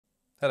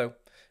Hello.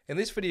 In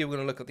this video we're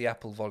going to look at the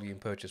Apple Volume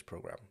Purchase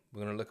Program.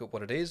 We're going to look at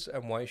what it is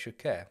and why you should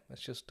care.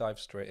 Let's just dive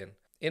straight in.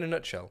 In a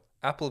nutshell,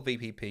 Apple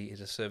VPP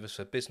is a service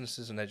for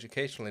businesses and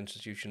educational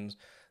institutions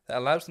that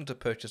allows them to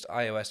purchase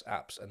iOS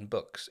apps and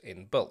books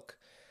in bulk.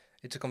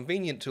 It's a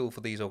convenient tool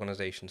for these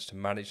organizations to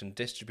manage and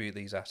distribute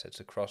these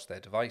assets across their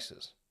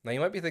devices. Now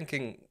you might be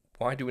thinking,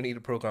 why do we need a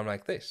program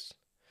like this?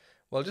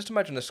 Well, just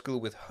imagine a school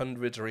with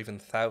hundreds or even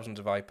thousands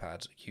of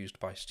iPads used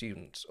by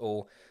students,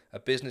 or a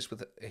business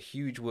with a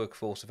huge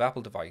workforce of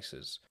Apple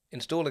devices.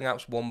 Installing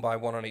apps one by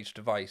one on each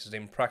device is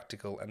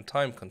impractical and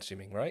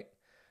time-consuming, right?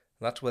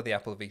 That's where the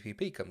Apple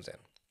VPP comes in.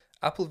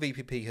 Apple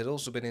VPP has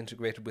also been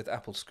integrated with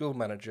Apple School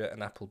Manager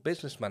and Apple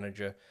Business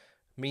Manager,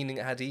 meaning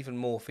it had even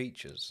more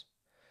features.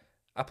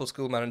 Apple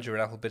School Manager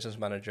and Apple Business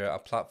Manager are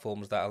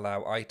platforms that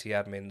allow IT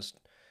admins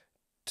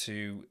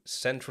to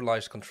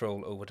centralize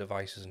control over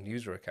devices and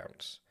user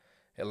accounts.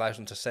 It allows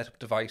them to set up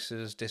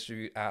devices,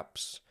 distribute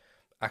apps,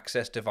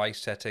 access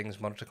device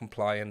settings, monitor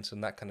compliance,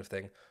 and that kind of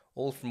thing,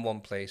 all from one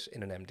place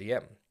in an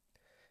MDM.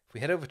 If we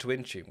head over to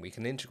Intune, we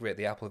can integrate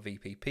the Apple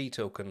VPP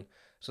token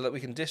so that we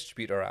can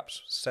distribute our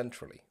apps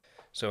centrally.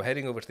 So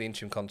heading over to the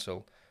Intune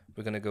console,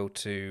 we're going to go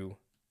to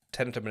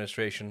Tenant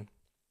Administration,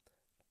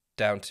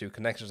 down to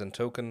Connectors and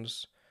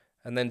Tokens,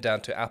 and then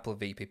down to Apple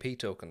VPP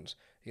tokens.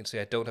 You can see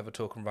I don't have a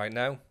token right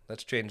now.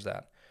 Let's change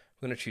that.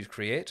 We're going to choose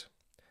Create.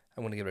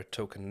 I'm going to give it a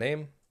token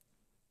name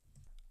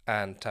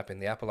and tap in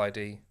the Apple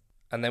ID.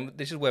 And then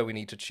this is where we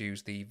need to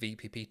choose the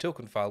VPP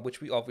token file,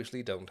 which we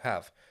obviously don't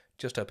have.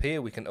 Just up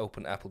here, we can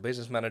open Apple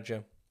Business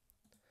Manager,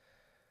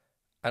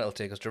 and it'll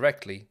take us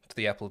directly to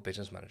the Apple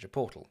Business Manager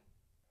portal.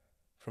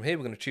 From here,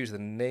 we're going to choose the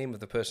name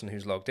of the person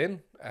who's logged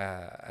in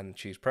and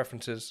choose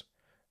Preferences.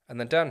 And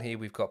then down here,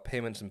 we've got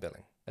Payments and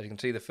Billing. As you can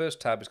see, the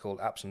first tab is called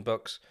Apps and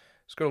Books.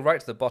 Scroll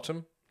right to the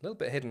bottom, a little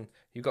bit hidden,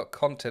 you've got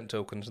Content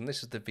Tokens, and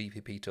this is the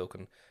VPP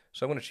token.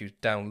 So I'm going to choose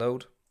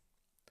Download.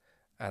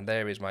 And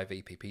there is my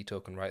VPP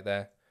token right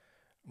there.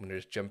 I'm going to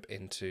just jump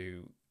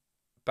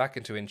back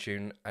into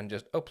Intune and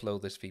just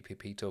upload this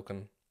VPP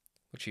token.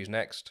 We'll choose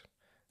Next.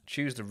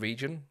 Choose the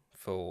region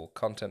for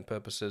content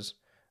purposes.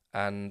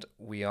 And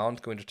we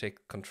aren't going to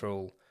take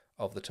control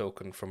of the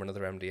token from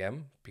another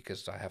MDM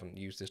because I haven't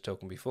used this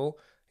token before.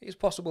 It is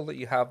possible that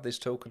you have this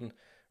token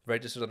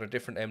registered on a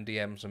different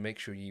MDM, so make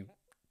sure you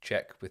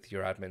check with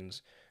your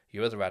admins,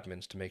 your other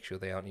admins, to make sure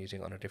they aren't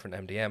using it on a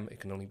different MDM. It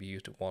can only be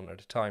used at one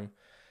at a time.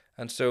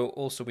 And so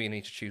also we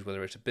need to choose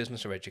whether it's a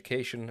business or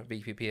education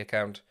VPP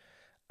account,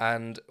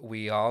 and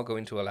we are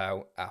going to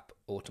allow app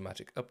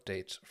automatic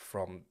updates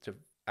from the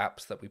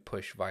apps that we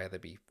push via the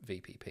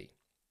VPP.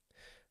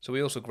 So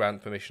we also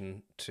grant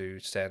permission to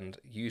send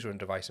user and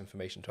device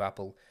information to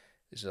Apple.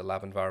 This is a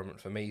lab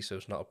environment for me, so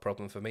it's not a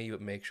problem for me, but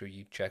make sure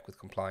you check with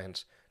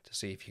compliance to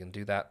see if you can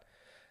do that.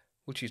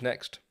 We'll choose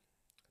Next.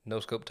 No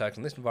scope tags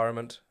in this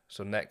environment,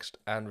 so Next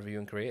and Review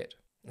and Create.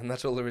 And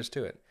that's all there is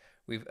to it.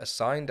 We've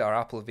assigned our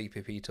Apple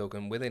VPP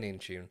token within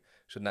Intune,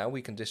 so now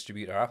we can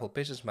distribute our Apple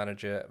Business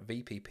Manager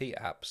VPP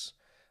apps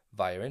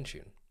via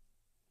Intune.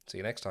 See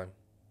you next time.